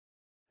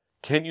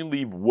can you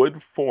leave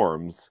wood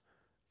forms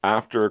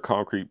after a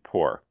concrete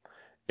pour?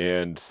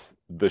 And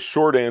the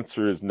short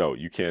answer is no,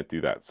 you can't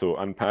do that. So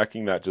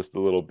unpacking that just a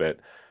little bit,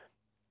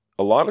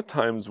 a lot of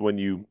times when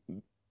you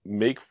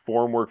make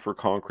formwork for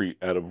concrete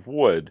out of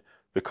wood,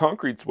 the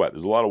concrete's wet.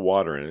 There's a lot of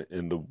water in it,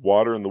 and the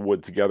water and the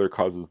wood together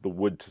causes the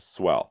wood to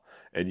swell.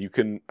 And you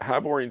can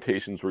have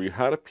orientations where you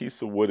had a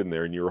piece of wood in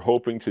there and you were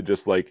hoping to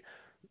just like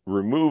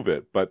remove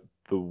it, but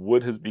the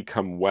wood has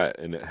become wet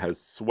and it has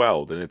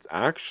swelled, and it's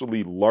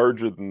actually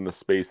larger than the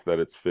space that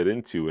it's fit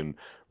into, and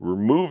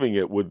removing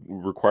it would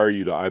require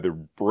you to either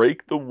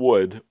break the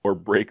wood or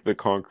break the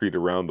concrete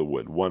around the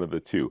wood, one of the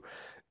two.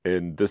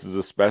 And this is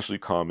especially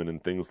common in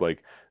things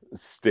like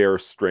stair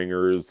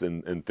stringers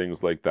and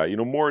things like that. You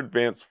know, more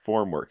advanced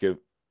formwork. If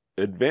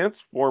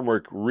advanced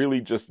formwork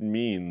really just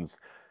means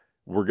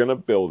we're going to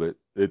build it.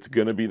 It's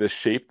going to be the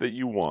shape that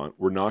you want.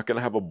 We're not going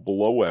to have a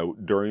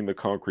blowout during the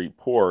concrete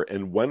pour.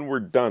 And when we're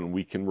done,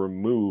 we can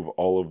remove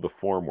all of the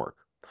formwork.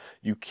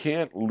 You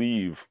can't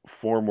leave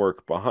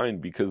formwork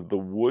behind because the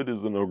wood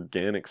is an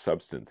organic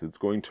substance. It's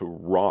going to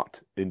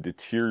rot and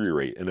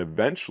deteriorate, and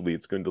eventually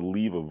it's going to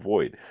leave a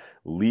void.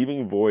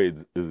 Leaving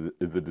voids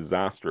is a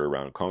disaster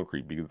around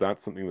concrete because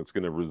that's something that's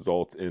going to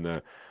result in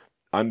a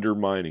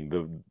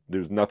undermining.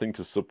 There's nothing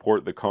to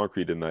support the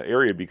concrete in that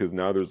area because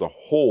now there's a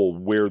hole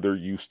where there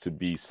used to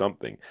be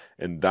something.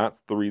 And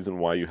that's the reason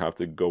why you have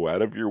to go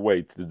out of your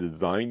way to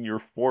design your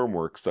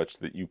formwork such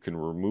that you can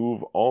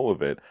remove all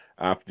of it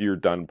after you're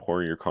done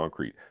pouring your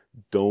concrete.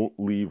 Don't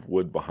leave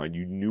wood behind.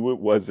 You knew it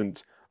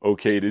wasn't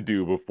okay to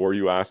do before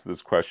you asked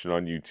this question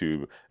on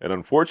YouTube. And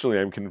unfortunately,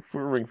 I'm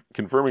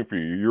confirming for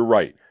you, you're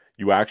right.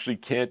 You actually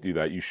can't do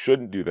that. You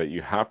shouldn't do that.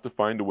 You have to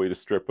find a way to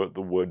strip out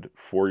the wood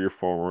for your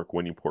formwork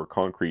when you pour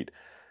concrete.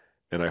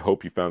 And I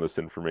hope you found this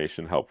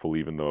information helpful,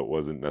 even though it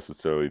wasn't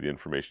necessarily the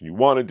information you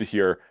wanted to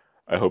hear.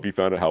 I hope you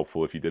found it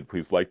helpful. If you did,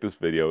 please like this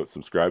video,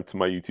 subscribe to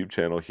my YouTube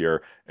channel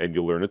here, and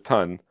you'll learn a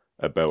ton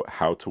about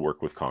how to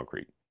work with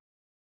concrete.